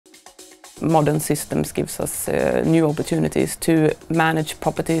modern systems gives us new opportunities to manage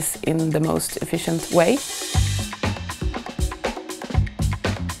properties in the most efficient way.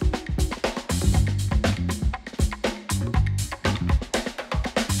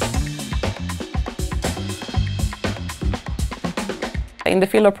 In the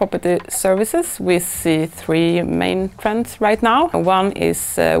field of property services, we see three main trends right now. One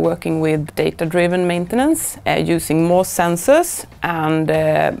is working with data-driven maintenance, using more sensors and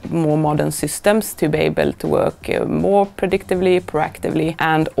more modern systems to be able to work more predictively, proactively,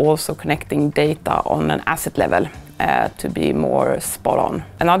 and also connecting data on an asset level. To be more spot on.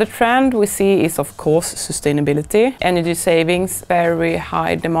 Another trend we see is of course sustainability. Energy savings, very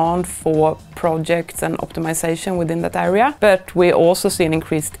high demand for projects and optimization within that area. But we also see an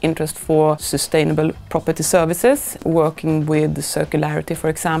increased interest for sustainable property services, working with circularity, for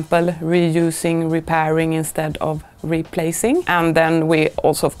example, reusing, repairing instead of replacing. And then we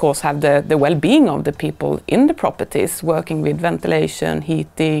also of course have the well-being of the people in the properties, working with ventilation,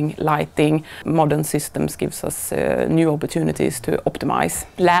 heating, lighting. Modern systems gives us new opportunities to optimize.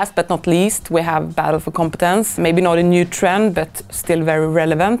 Last but not least, we have battle for competence. Maybe not a new trend, but still very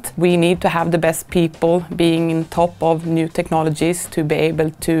relevant. We need to have the best people being in top of new technologies to be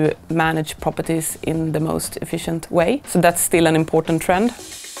able to manage properties in the most efficient way. So that's still an important trend.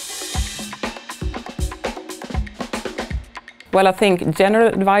 Well, I think general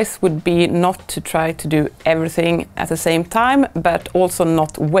advice would be not to try to do everything at the same time, but also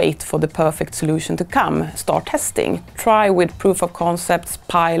not wait for the perfect solution to come. Start testing. Try with proof of concepts,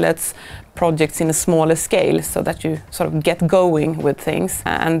 pilots, projects in a smaller scale so that you sort of get going with things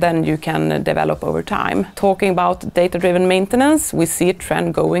and then you can develop over time. Talking about data-driven maintenance, we see a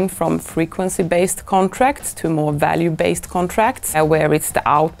trend going from frequency-based contracts to more value-based contracts where it's the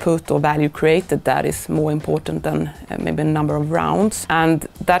output or value created that is more important than maybe a number of rounds. And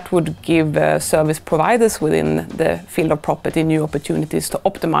that would give service providers within the field of property new opportunities to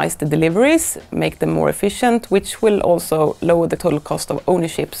optimize the deliveries, make them more efficient, which will also lower the total cost of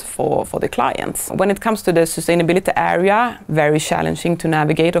ownerships for the clients. When it comes to the sustainability area, very challenging to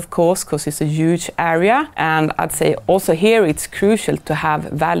navigate, of course, because it's a huge area. And I'd say also here it's crucial to have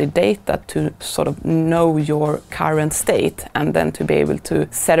valid data to sort of know your current state and then to be able to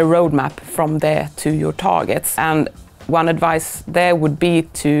set a roadmap from there to your targets. And one advice there would be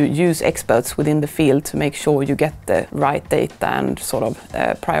to use experts within the field to make sure you get the right data and sort of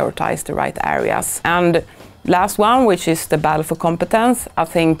prioritize the right areas. And last one, which is the battle for competence. I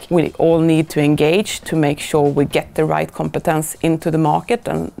think we all need to engage to make sure we get the right competence into the market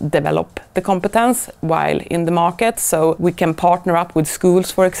and develop the competence while in the market. So we can partner up with schools,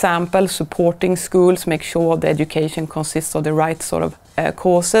 for example, supporting schools, make sure the education consists of the right sort of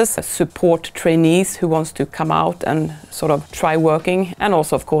courses, support trainees who wants to come out and sort of try working, and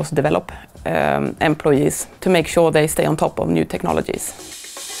also of course develop employees to make sure they stay on top of new technologies.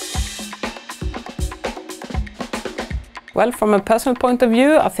 Well, from a personal point of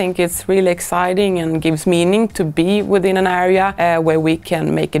view, I think it's really exciting and gives meaning to be within an area where we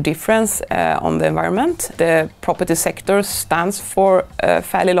can make a difference on the environment. The property sector stands for a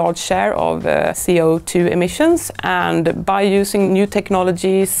fairly large share of CO2 emissions, and by using new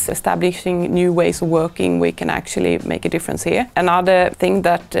technologies, establishing new ways of working, we can actually make a difference here. Another thing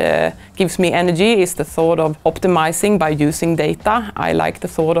that gives me energy is the thought of optimizing by using data. I like the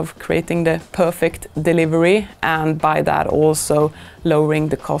thought of creating the perfect delivery, and by that also lowering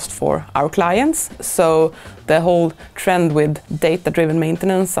the cost for our clients. So the whole trend with data-driven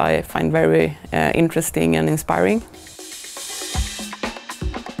maintenance I find very interesting and inspiring.